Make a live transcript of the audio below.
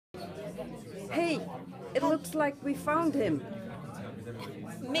Hey, it looks like we found him.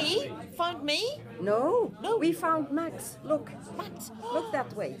 Me? Found me? No, No. we found Max. Look, Max. look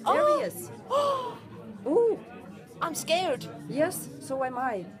that way. There he is. Ooh, I'm scared. yes, so am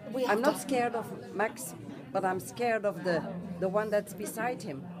I. We have I'm not to- scared of Max, but I'm scared of the one that's beside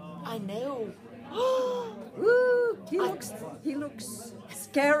him. I know. Ooh, he looks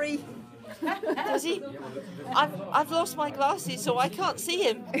scary. Does he? I've lost my glasses, so I can't see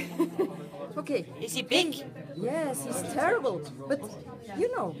him. Okay. Is he big? Yes, he's terrible. But you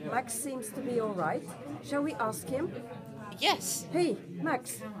know, Max seems to be all right. Shall we ask him? Yes. Hey,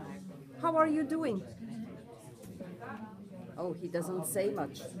 Max, how are you doing? Oh, he doesn't say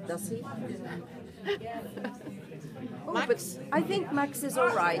much, does he? Oh, Max? but I think Max is all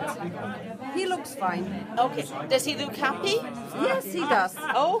right. He looks fine. Okay. Does he look happy? Yes, he does.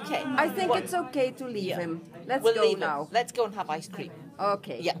 Okay. I think Well, it's okay to leave yeah. him. Let's We'll go leave him. now. Let's go and have ice cream.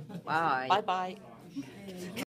 Okay. Yeah. Bye. Bye bye.